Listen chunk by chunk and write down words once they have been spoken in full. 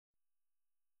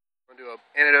I'm going to do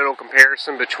an anecdotal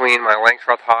comparison between my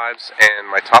Langstroth hives and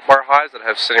my Topbar hives that I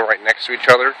have sitting right next to each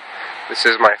other. This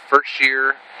is my first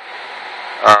year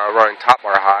running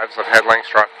Topbar hives. I've had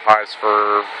Langstroth hives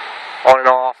for on and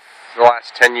off the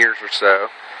last 10 years or so.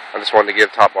 I just wanted to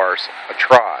give Topbars a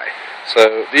try.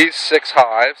 So these 6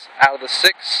 hives, out of the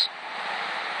 6,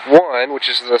 one, which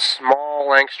is the small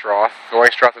Langstroth, the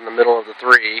Langstroth in the middle of the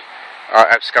 3,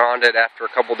 absconded after a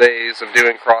couple days of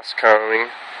doing cross-combing.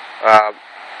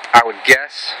 I would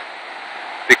guess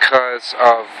because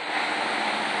of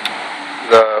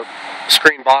the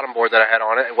screen bottom board that I had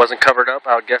on it, it wasn't covered up.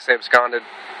 I would guess they absconded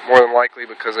more than likely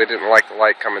because they didn't like the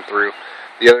light coming through.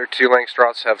 The other 2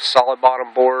 Langstroths have solid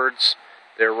bottom boards.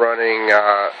 They're running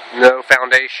no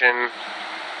foundation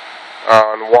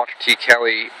on Walter T.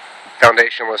 Kelly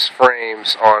foundationless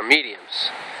frames on mediums.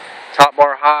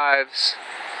 Topbar hives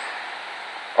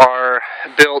are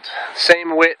built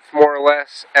same width more or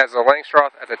less as a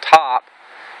Langstroth at the top,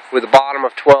 with a bottom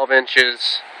of 12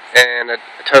 inches and a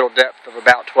total depth of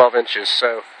about 12 inches.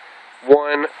 So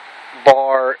one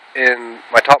bar in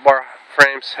my Topbar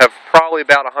frames have probably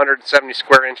about 170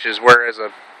 square inches, whereas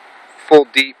a full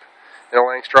deep in a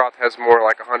Langstroth has more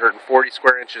like 140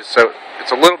 square inches. So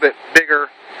it's a little bit bigger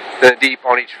than a deep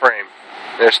on each frame.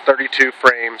 There's 32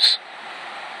 frames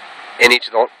in each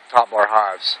of the Topbar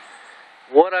hives.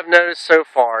 What I've noticed so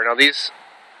far, now these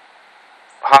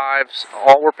hives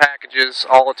all were packages,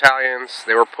 all Italians.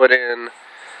 They were put in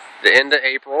the end of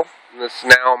April. This is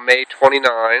now May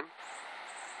 29.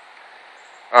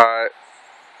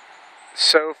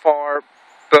 So far,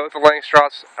 both the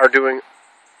Langstroths are doing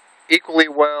equally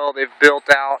well. They've built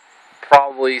out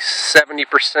probably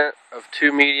 70% of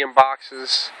 2 medium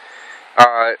boxes.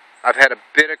 I've had a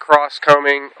bit of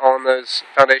cross-combing on those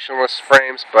foundationless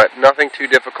frames, but nothing too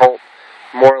difficult.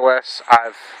 More or less,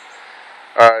 I've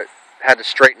had to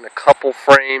straighten a couple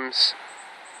frames,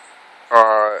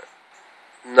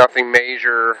 nothing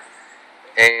major,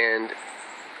 and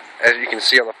as you can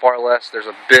see on the far left, there's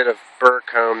a bit of burr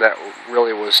comb that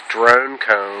really was drone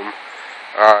comb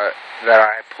that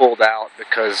I pulled out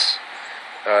because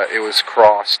it was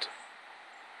crossed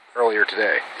earlier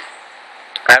today.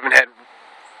 I haven't had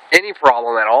any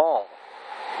problem at all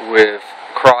with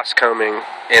cross-combing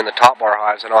in the Topbar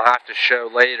hives, and I'll have to show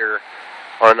later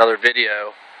on another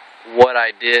video what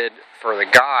I did for the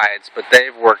guides, but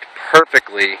they've worked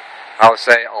perfectly. I would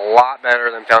say a lot better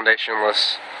than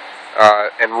foundationless,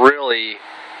 and really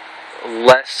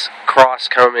less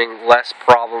cross-combing, less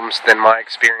problems than my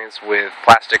experience with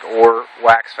plastic or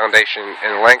wax foundation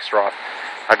in Langstroth.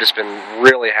 I've just been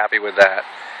really happy with that.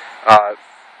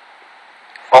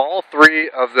 All 3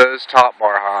 of those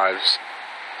Topbar hives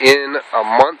in a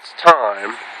month's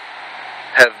time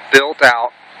have built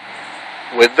out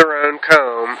with their own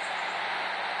comb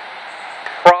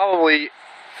probably,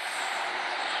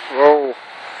 well,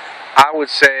 I would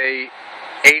say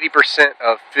 80%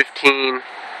 of 15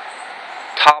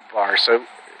 Topbars. So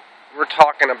we're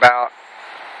talking about,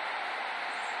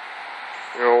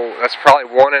 that's probably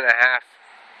 1.5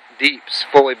 deeps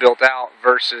fully built out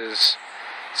versus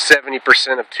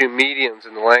 70% of 2 mediums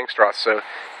in the Langstroth. So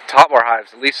Topbar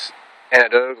hives, at least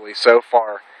anecdotally so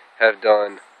far, have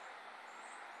done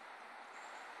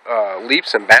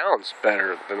leaps and bounds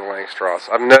better than the Langstroths.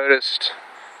 I've noticed,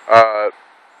 now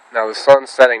the sun's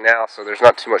setting now, so there's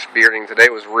not too much bearding. Today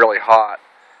was really hot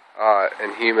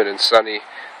and humid and sunny.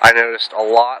 I noticed a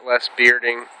lot less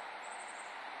bearding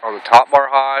on the Topbar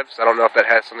hives. I don't know if that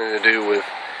has something to do with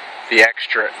the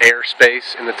extra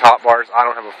airspace in the Topbars. I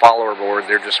don't have a follower board.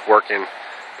 They're just working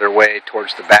their way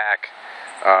towards the back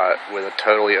with a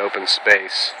totally open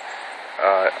space.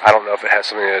 I don't know if it has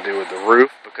something to do with the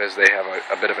roof, because they have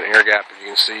a bit of an air gap. As you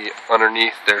can see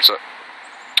underneath, there's a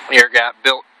air gap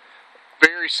built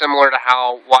very similar to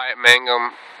how Wyatt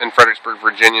Mangum in Fredericksburg,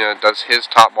 Virginia does his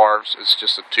Topbars. It's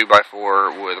just a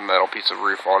 2x4 with a metal piece of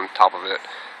roof on top of it.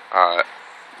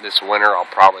 This winter I'll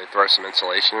probably throw some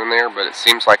insulation in there, but it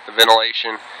seems like the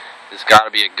ventilation has got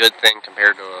to be a good thing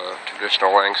compared to a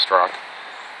traditional Langstroth.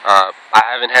 I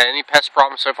haven't had any pest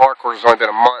problems so far. Of course, it's only been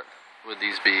a month with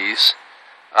these bees.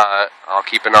 I'll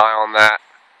keep an eye on that.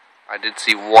 I did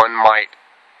see one mite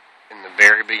in the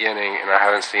very beginning, and I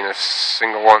haven't seen a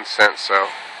single one since, so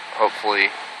hopefully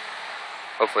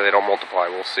they don't multiply.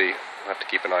 We'll see. I'll have to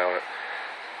keep an eye on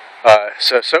it.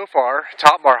 So far,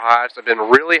 Topbar hives, I've been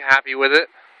really happy with it.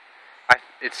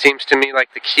 It seems to me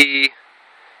like the key,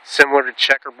 similar to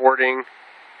checkerboarding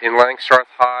in Langstroth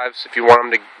hives, if you want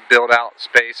them to build out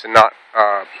space and not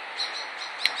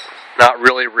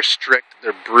really restrict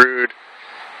their brood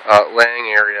laying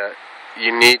area,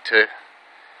 you need to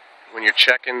when you're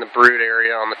checking the brood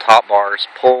area on the top bars,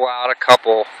 pull out a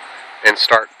couple and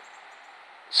start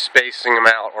spacing them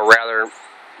out, or rather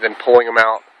than pulling them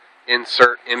out,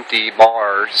 insert empty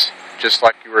bars, just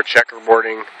like you were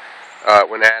checkerboarding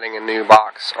when adding a new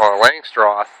box on a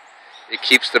Langstroth. It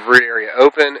keeps the brood area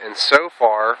open, and so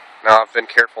far, now I've been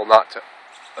careful not to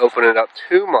open it up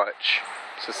too much,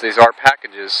 since these are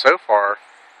packages. So far,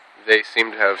 they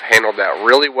seem to have handled that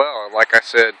really well, and like I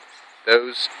said,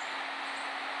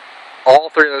 all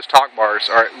three of those talk bars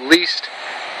are at least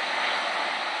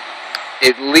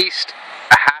a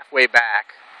halfway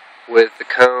back, with the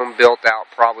comb built out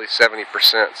probably 70%.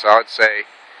 So I would say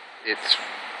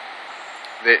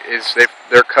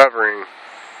they're covering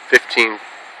 15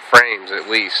 frames at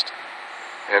least,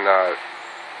 and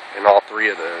in all three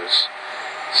of those.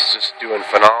 It's just doing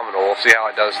phenomenal. We'll see how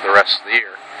it does the rest of the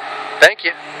year. Thank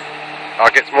you.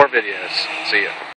 I'll get some more videos. See ya.